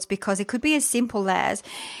the cords, because it could be as simple as,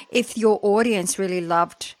 if your audience really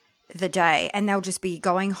loved the day and they'll just be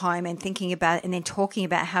going home and thinking about it and then talking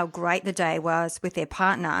about how great the day was with their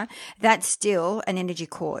partner, that's still an energy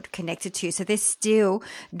cord connected to you. So they're still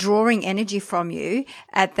drawing energy from you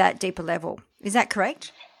at that deeper level. Is that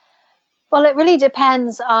correct? Well, it really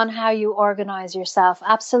depends on how you organize yourself.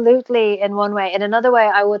 Absolutely, in one way. In another way,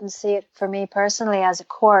 I wouldn't see it for me personally as a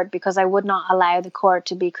cord, because I would not allow the cord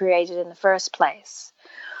to be created in the first place.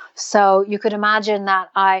 So you could imagine that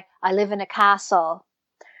I live in a castle,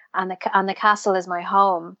 and the castle is my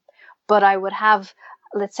home, but I would have,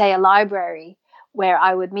 let's say, a library where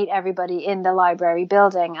I would meet everybody in the library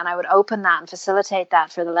building, and I would open that and facilitate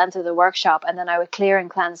that for the length of the workshop, and then I would clear and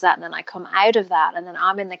cleanse that, and then I come out of that, and then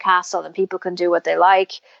I'm in the castle, and people can do what they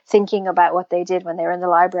like, thinking about what they did when they were in the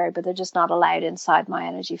library, but they're just not allowed inside my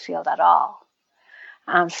energy field at all.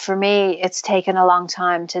 And for me, it's taken a long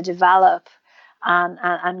time to develop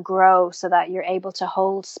and grow so that you're able to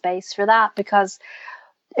hold space for that, because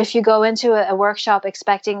if you go into a workshop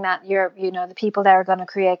expecting that the people there are going to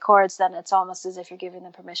create cords, then it's almost as if you're giving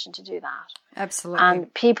them permission to do that. Absolutely.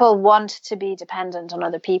 And people want to be dependent on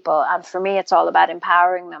other people. And for me, it's all about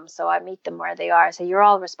empowering them. So I meet them where they are. So you're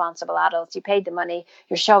all responsible adults. You paid the money.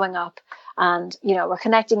 You're showing up. And, we're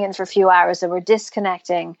connecting in for a few hours and we're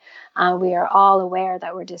disconnecting. And we are all aware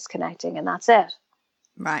that we're disconnecting. And that's it.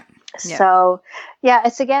 Right. Yeah. So,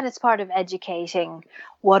 it's part of educating.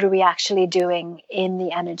 What are we actually doing in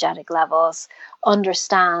the energetic levels?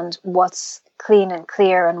 Understand what's clean and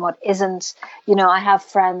clear and what isn't. I have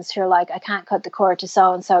friends who are like, I can't cut the cord to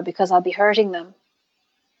so-and-so because I'll be hurting them.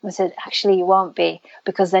 I said, actually, you won't be,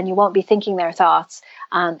 because then you won't be thinking their thoughts.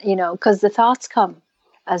 And, because the thoughts come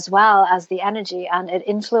as well as the energy, and it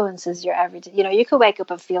influences your everyday. You could wake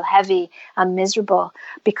up and feel heavy and miserable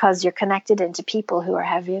because you're connected into people who are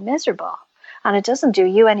heavy and miserable. And it doesn't do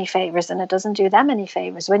you any favors, and it doesn't do them any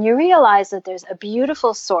favors. When you realize that there's a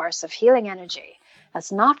beautiful source of healing energy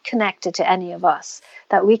that's not connected to any of us,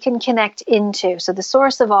 that we can connect into. So the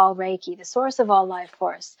source of all Reiki, the source of all life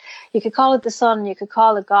force, you could call it the sun, you could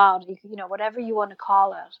call it God, whatever you want to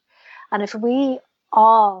call it. And if we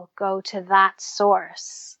all go to that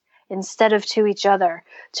source instead of to each other,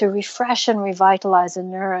 to refresh and revitalize and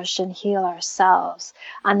nourish and heal ourselves,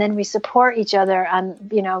 and then we support each other, and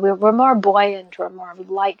we're more buoyant, we're more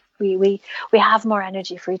light, we have more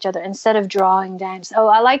energy for each other, instead of drawing down. So,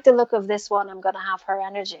 I like the look of this one, I'm going to have her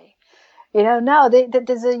energy. No,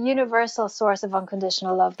 there's a universal source of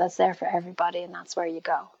unconditional love that's there for everybody, and that's where you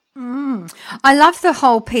go. I love the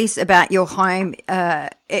whole piece about your home.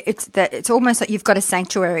 It's almost like you've got a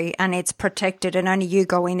sanctuary and it's protected and only you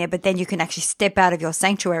go in there, but then you can actually step out of your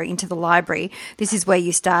sanctuary into the library. This is where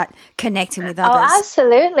you start connecting with others. Oh,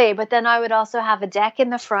 absolutely. But then I would also have a deck in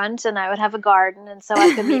the front and I would have a garden. And so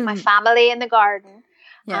I could meet my family in the garden.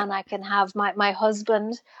 Yeah. And I can have my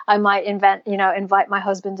husband, I might invite my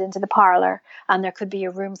husband into the parlor, and there could be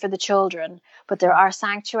a room for the children. But there are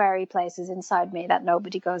sanctuary places inside me that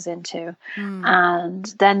nobody goes into. And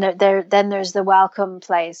then then there's the welcome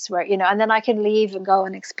place where, and then I can leave and go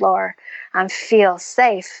and explore and feel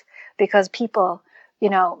safe, because people,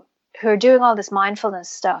 who are doing all this mindfulness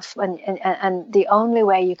stuff, and the only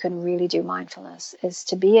way you can really do mindfulness is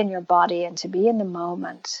to be in your body and to be in the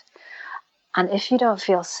moment. And if you don't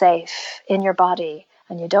feel safe in your body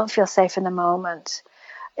and you don't feel safe in the moment,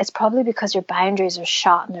 it's probably because your boundaries are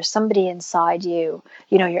shot and there's somebody inside you.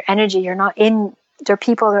 Your energy, you're not in, there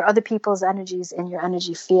are other people's energies in your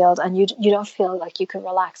energy field, and you don't feel like you can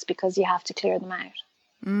relax because you have to clear them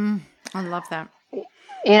out. I love that.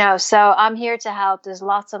 So I'm here to help. There's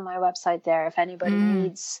lots on my website there if anybody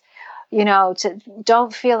needs,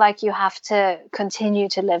 don't feel like you have to continue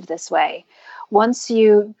to live this way. Once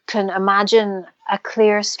you can imagine a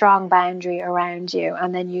clear, strong boundary around you,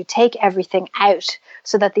 and then you take everything out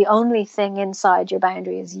so that the only thing inside your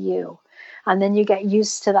boundary is you, and then you get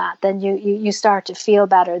used to that, then you start to feel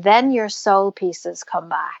better. Then your soul pieces come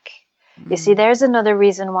back. You see, there's another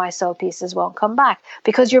reason why soul pieces won't come back,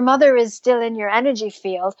 because your mother is still in your energy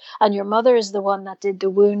field, and your mother is the one that did the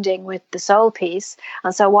wounding with the soul piece.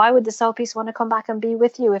 And so why would the soul piece want to come back and be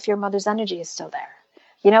with you if your mother's energy is still there?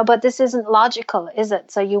 But this isn't logical, is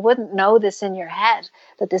it? So you wouldn't know this in your head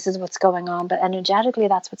that this is what's going on, but energetically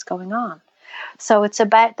that's what's going on. So it's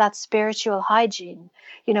about that spiritual hygiene.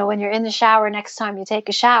 When you're in the shower, next time you take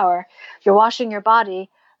a shower, you're washing your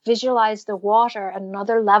body, visualize the water.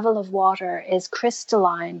 Another level of water is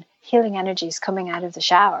crystalline healing energies coming out of the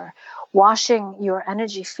shower, washing your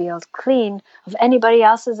energy field clean of anybody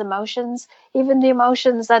else's emotions, even the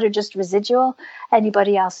emotions that are just residual,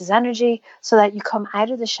 anybody else's energy, so that you come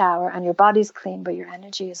out of the shower and your body's clean, but your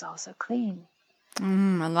energy is also clean.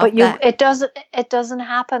 I love that. It doesn't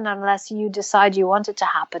happen unless you decide you want it to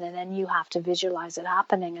happen, and then you have to visualize it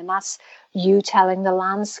happening. And that's you telling the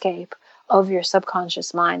landscape of your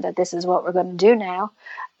subconscious mind that this is what we're going to do now,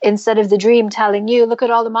 instead of the dream telling you, look at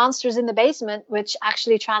all the monsters in the basement, which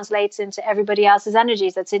actually translates into everybody else's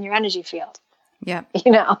energies that's in your energy field. Yeah.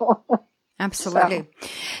 Absolutely.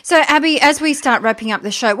 So Abby, as we start wrapping up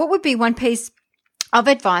the show, what would be one piece of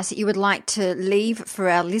advice that you would like to leave for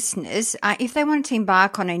our listeners if they wanted to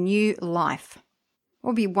embark on a new life?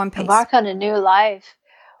 What would be one piece? Embark on a new life.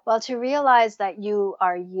 Well, to realize that you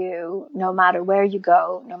are you, no matter where you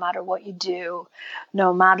go, no matter what you do,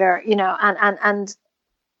 no matter, and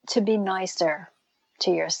to be nicer to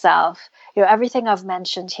yourself. Everything I've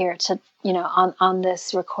mentioned here on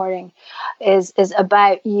this recording is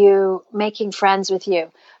about you making friends with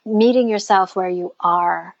you, meeting yourself where you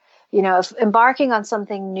are. If embarking on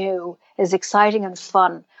something new is exciting and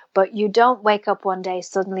fun, but you don't wake up one day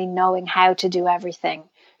suddenly knowing how to do everything,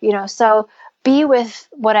 so be with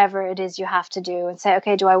whatever it is you have to do and say,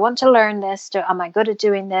 okay, do I want to learn this? Am I good at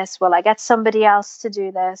doing this? Will I get somebody else to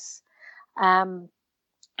do this? And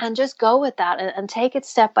just go with that and take it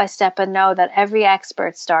step by step, and know that every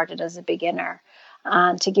expert started as a beginner,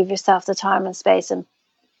 and to give yourself the time and space and,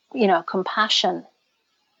 compassion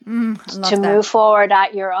to move forward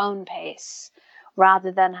at your own pace,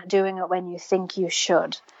 rather than doing it when you think you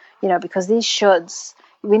should, because these shoulds,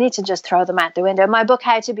 we need to just throw them out the window. In my book,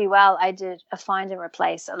 How to Be Well, I did a find and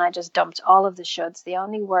replace, and I just dumped all of the shoulds. The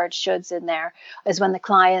only word shoulds in there is when the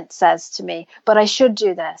client says to me, but I should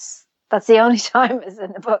do this. That's the only time it's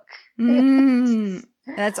in the book.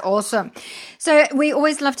 That's awesome. So we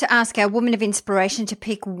always love to ask our woman of inspiration to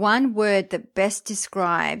pick one word that best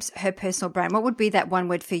describes her personal brand. What would be that one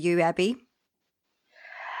word for you, Abby?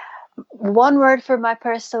 One word for my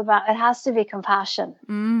personal brand, it has to be compassion.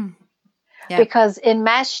 Yeah. Because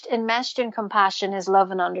enmeshed in compassion is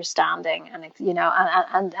love and understanding,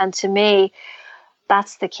 and to me,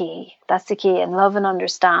 that's the key. That's the key. And love and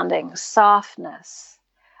understanding, softness,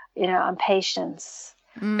 and patience.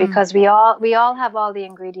 Because we all have all the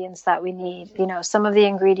ingredients that we need. Some of the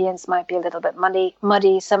ingredients might be a little bit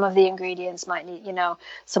muddy. Some of the ingredients might need,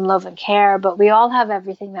 some love and care. But we all have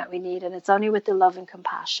everything that we need, and it's only with the love and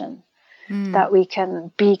compassion that we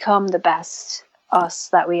can become the best us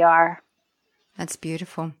that we are. That's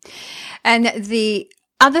beautiful. And the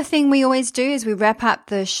other thing we always do as we wrap up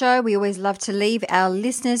the show, we always love to leave our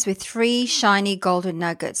listeners with 3 shiny golden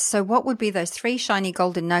nuggets. So what would be those 3 shiny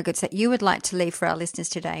golden nuggets that you would like to leave for our listeners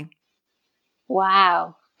today?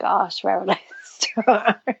 Wow. Gosh, where would I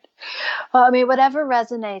start? Well, I mean, whatever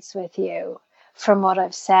resonates with you from what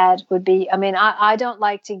I've said would be, I mean, I don't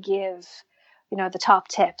like to give, the top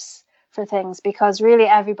tips for things because really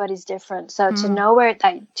everybody's different. So to know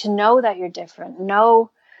that you're different,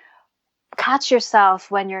 catch yourself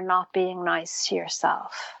when you're not being nice to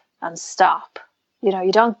yourself and stop.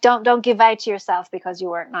 You don't give out to yourself because you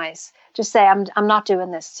weren't nice. Just say, I'm not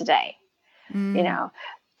doing this today.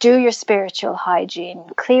 Do your spiritual hygiene,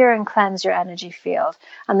 clear and cleanse your energy field.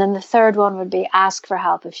 And then the third one would be ask for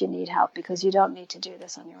help if you need help, because you don't need to do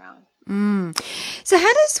this on your own. So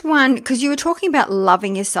how does one, because you were talking about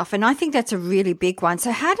loving yourself, and I think that's a really big one.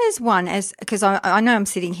 So how does one, because I know I'm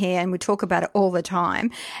sitting here and we talk about it all the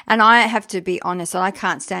time, and I have to be honest, I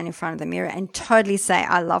can't stand in front of the mirror and totally say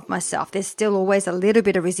I love myself. There's still always a little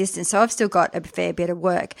bit of resistance. So I've still got a fair bit of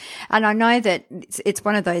work. And I know that it's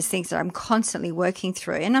one of those things that I'm constantly working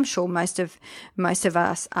through, and I'm sure most of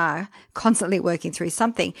us are constantly working through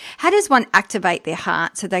something. How does one activate their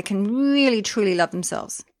heart so they can really, truly love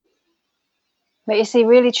themselves? But you see,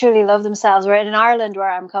 really truly love themselves. We're in Ireland, where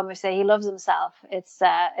I'm coming, say he loves himself. It's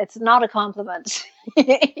not a compliment,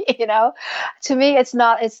 To me, it's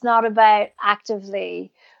not about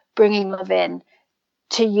actively bringing love in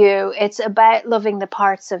to you. It's about loving the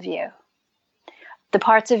parts of you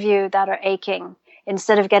that are aching,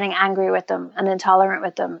 instead of getting angry with them and intolerant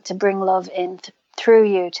with them, to bring love in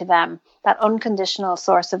through you to them. That unconditional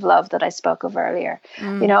source of love that I spoke of earlier,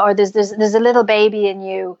 or there's a little baby in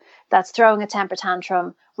you that's throwing a temper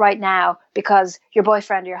tantrum right now because your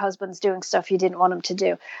boyfriend or your husband's doing stuff you didn't want him to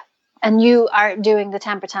do. And you are doing the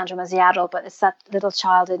temper tantrum as the adult, but it's that little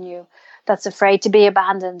child in you that's afraid to be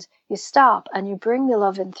abandoned. You stop and you bring the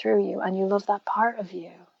love in through you, and you love that part of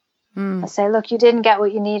you. I say, look, you didn't get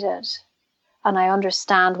what you needed, and I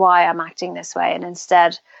understand why I'm acting this way. And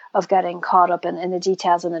instead of getting caught up in the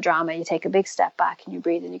details and the drama, you take a big step back and you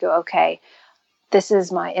breathe and you go, okay, this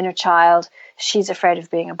is my inner child. She's afraid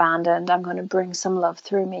of being abandoned. I'm going to bring some love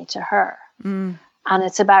through me to her. And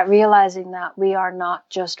it's about realizing that we are not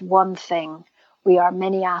just one thing. We are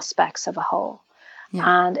many aspects of a whole.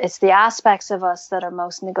 Yeah. And it's the aspects of us that are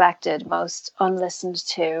most neglected, most unlistened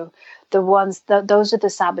to. Those are the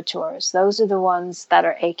saboteurs. Those are the ones that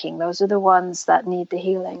are aching. Those are the ones that need the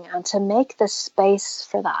healing. And to make the space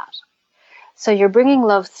for that. So you're bringing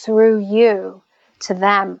love through you to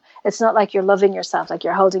them. It's not like you're loving yourself, like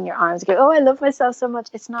you're holding your arms and go, oh, I love myself so much.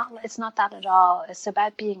 It's not that at all. It's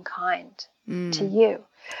about being kind to you.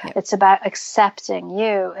 Yep. It's about accepting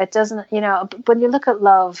you. It doesn't, when you look at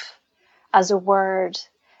love as a word,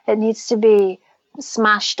 it needs to be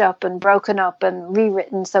smashed up and broken up and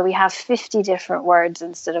rewritten. So we have 50 different words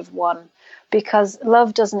instead of one, because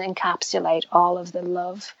love doesn't encapsulate all of the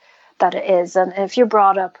love that it is. And if you're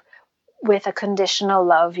brought up with a conditional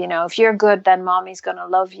love, if you're good, then mommy's going to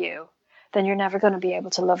love you, then you're never going to be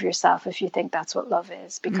able to love yourself if you think that's what love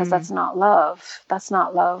is, because that's not love. That's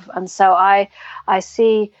not love. And so I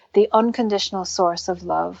see the unconditional source of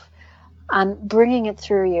love and bringing it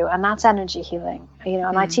through you. And that's energy healing,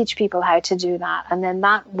 and I teach people how to do that. And then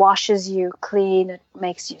that washes you clean. It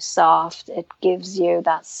makes you soft. It gives you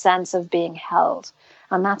that sense of being held.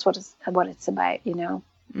 And that's what it's about,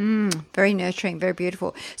 Very nurturing, very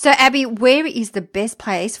beautiful. So, Abby, where is the best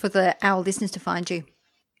place for our listeners to find you?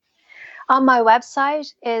 On my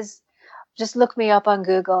website is, just look me up on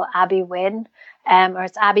Google, Abby Wynne, or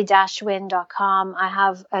it's abby-wynne.com. I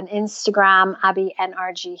have an Instagram, Abby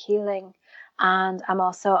NRG Healing, and I'm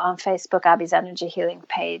also on Facebook, Abby's Energy Healing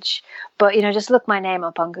page. But, just look my name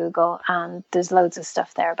up on Google, and there's loads of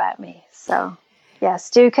stuff there about me. So, yes,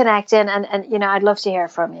 do connect in, and I'd love to hear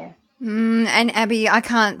from you. And Abby, I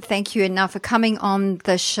can't thank you enough for coming on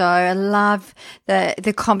the show. I love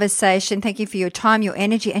the conversation. Thank you for your time, your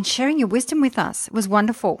energy, and sharing your wisdom with us. It was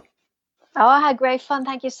wonderful. Oh, I had great fun.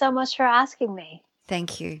 Thank you so much for asking me.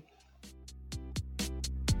 Thank you.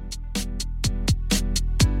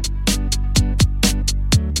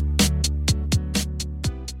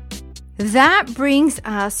 That brings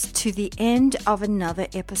us to the end of another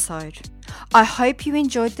episode. I hope you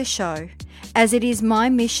enjoyed the show, as it is my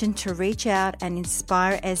mission to reach out and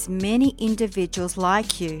inspire as many individuals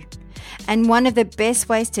like you. And one of the best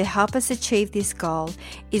ways to help us achieve this goal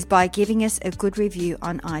is by giving us a good review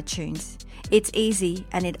on iTunes. It's easy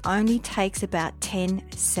and it only takes about 10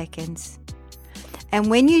 seconds. And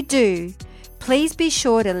when you do, please be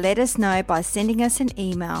sure to let us know by sending us an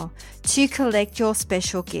email to collect your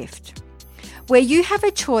special gift. where you have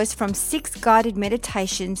a choice from 6 guided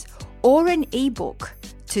meditations or an ebook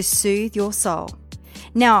to soothe your soul.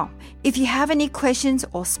 Now, if you have any questions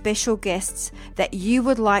or special guests that you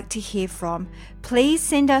would like to hear from, please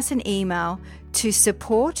send us an email to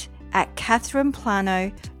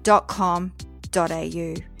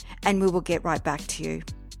support@catherineplano.com.au and we will get right back to you.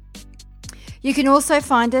 You can also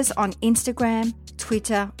find us on Instagram,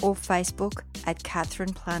 Twitter or Facebook at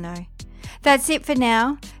Catherine Plano. That's it for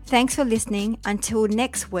now. Thanks for listening. Until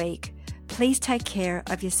next week, please take care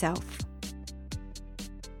of yourself.